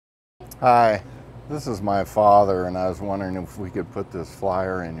Hi, this is my father, and I was wondering if we could put this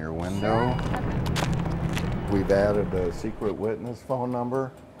flyer in your window. We've added a secret witness phone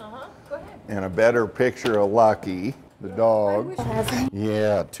number. Go ahead. And a better picture of Lucky, the dog.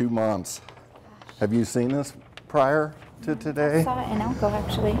 Yeah, 2 months. Have you seen this prior to today? I saw it in Elko,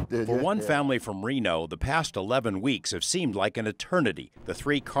 actually. For one family from Reno, the past 11 weeks have seemed like an eternity. The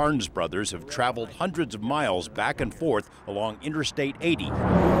three Carnes brothers have traveled hundreds of miles back and forth along Interstate 80,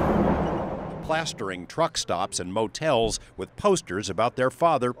 plastering truck stops and motels with posters about their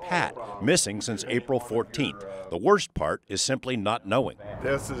father, Pat, missing since April 14th. The worst part is simply not knowing.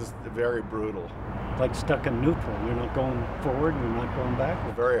 This is very brutal. Like stuck in neutral. You're not going forward, you're not going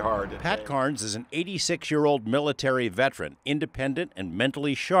back. Very hard. Pat Carnes is an 86-year-old military veteran, independent and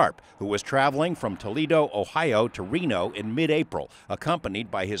mentally sharp, who was traveling from Toledo, Ohio to Reno in mid-April,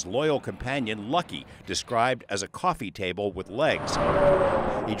 accompanied by his loyal companion, Lucky, described as a coffee table with legs.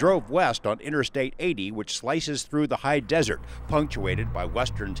 He drove west on Interstate 80, which slices through the high desert, punctuated by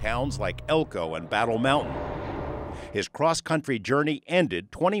western towns like Elko and Battle Mountain. His cross-country journey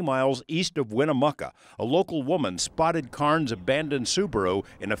ended 20 miles east of Winnemucca. A local woman spotted Carnes' abandoned Subaru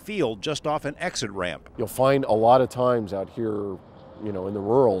in a field just off an exit ramp. You'll find a lot of times out here, in the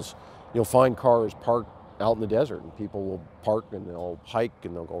rurals, you'll find cars parked out in the desert, and people will park and they'll hike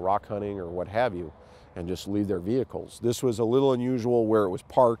and they'll go rock hunting or what have you, and just leave their vehicles. This was a little unusual where it was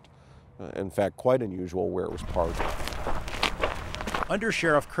parked, in fact, quite unusual where it was parked. Under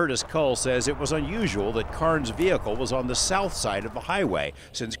Sheriff Curtis Cull says it was unusual that Carnes' vehicle was on the south side of the highway,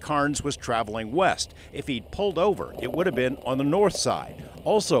 since Carnes was traveling west. If he'd pulled over, it would have been on the north side.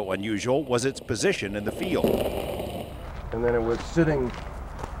 Also unusual was its position in the field. And then it was sitting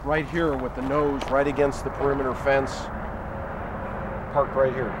right here with the nose right against the perimeter fence, parked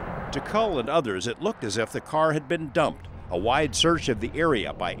right here. To Cull and others, it looked as if the car had been dumped. A wide search of the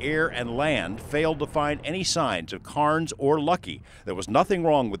area by air and land failed to find any signs of Carnes or Lucky. There was nothing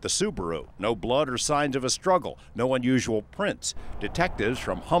wrong with the Subaru, no blood or signs of a struggle, no unusual prints. Detectives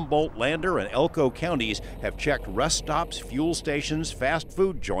from Humboldt, Lander, and Elko counties have checked rest stops, fuel stations, fast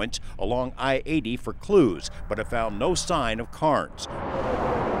food joints along I-80 for clues, but have found no sign of Carnes.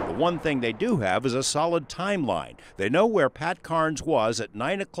 The one thing they do have is a solid timeline. They know where Pat Carnes was at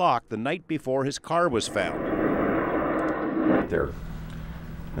 9 o'clock the night before his car was found. Right there.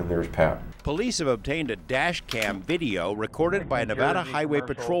 And there's Pat. Police have obtained a dash cam video recorded by a Nevada Highway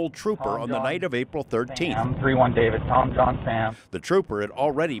Patrol trooper on the night of April 13th. 3-1 David, Tom John Sam. The trooper had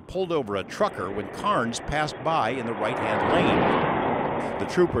already pulled over a trucker when Carnes passed by in the right-hand lane. The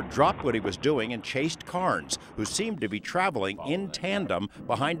trooper dropped what he was doing and chased Carnes, who seemed to be traveling in tandem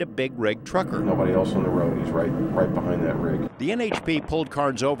behind a big rig trucker. Nobody else on the road. He's right behind that rig. The NHP pulled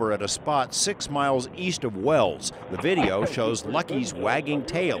Carnes over at a spot 6 miles east of Wells. The video shows Lucky's wagging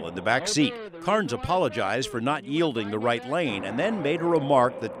tail in the back seat. Carnes apologized for not yielding the right lane and then made a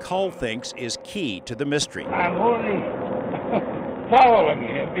remark that Cull thinks is key to the mystery. I'm only following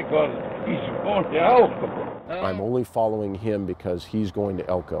him because he's going to Elko. I'm only following him because he's going to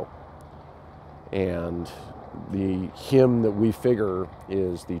Elko. And the him that we figure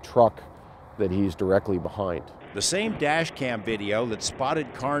is the truck that he's directly behind. The same dash cam video that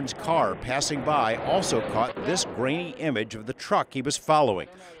spotted Carnes' car passing by also caught this grainy image of the truck he was following.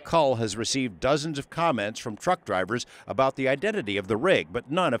 Cull has received dozens of comments from truck drivers about the identity of the rig, but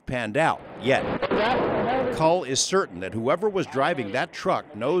none have panned out yet. Cull is certain that whoever was driving that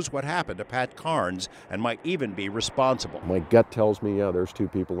truck knows what happened to Pat Carnes and might even be responsible. My gut tells me, yeah, there's two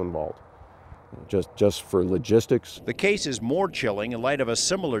people involved. Just for logistics. The case is more chilling in light of a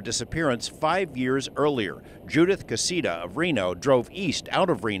similar disappearance 5 years earlier. Judith Casita of Reno drove east out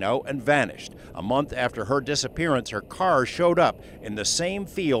of Reno and vanished. A month after her disappearance, her car showed up in the same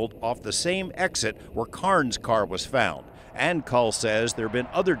field off the same exit where Carnes' car was found. And Cull says there have been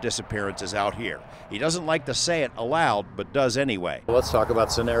other disappearances out here. He doesn't like to say it aloud, but does anyway. Well, let's talk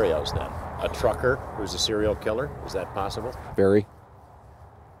about scenarios then. A trucker who's a serial killer, is that possible? Very,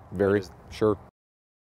 sure.